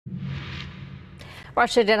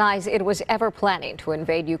Russia denies it was ever planning to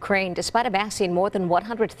invade Ukraine, despite amassing more than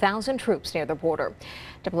 100,000 troops near the border.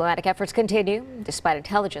 Diplomatic efforts continue, despite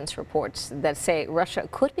intelligence reports that say Russia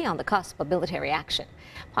could be on the cusp of military action.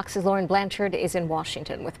 Fox's Lauren Blanchard is in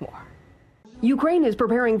Washington with more. Ukraine is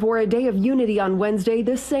preparing for a day of unity on Wednesday.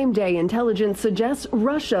 This same day, intelligence suggests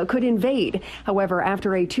Russia could invade. However,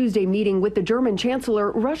 after a Tuesday meeting with the German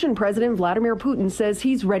Chancellor, Russian President Vladimir Putin says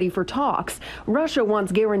he's ready for talks. Russia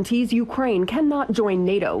wants guarantees Ukraine cannot join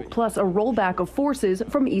NATO, plus a rollback of forces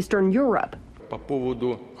from Eastern Europe.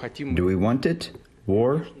 Do we want it?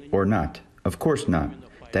 War or not? Of course not.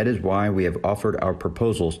 That is why we have offered our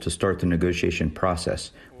proposals to start the negotiation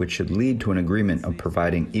process, which should lead to an agreement of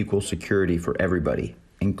providing equal security for everybody,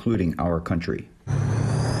 including our country.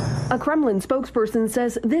 A Kremlin spokesperson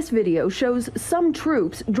says this video shows some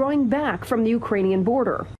troops drawing back from the Ukrainian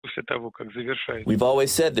border. We've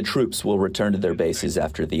always said the troops will return to their bases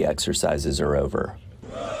after the exercises are over.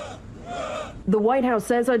 The White House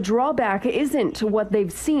says a drawback isn't what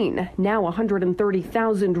they've seen. Now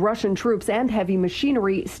 130,000 Russian troops and heavy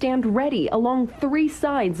machinery stand ready along three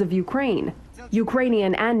sides of Ukraine.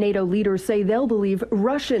 Ukrainian and NATO leaders say they'll believe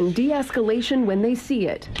Russian de-escalation when they see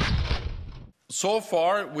it. So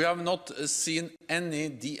far, we have not seen any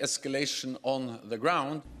de-escalation on the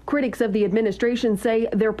ground. Critics of the administration say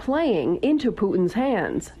they're playing into Putin's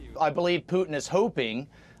hands. I believe Putin is hoping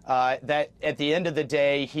that at the end of the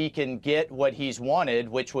day, he can get what he's wanted,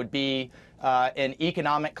 which would be an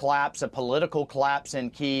economic collapse, a political collapse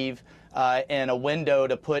in Kyiv, and a window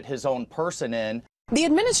to put his own person in. The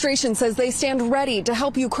administration says they stand ready to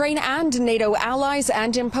help Ukraine and NATO allies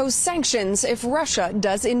and impose sanctions if Russia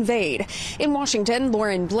does invade. In Washington,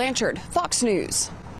 Lauren Blanchard, Fox News.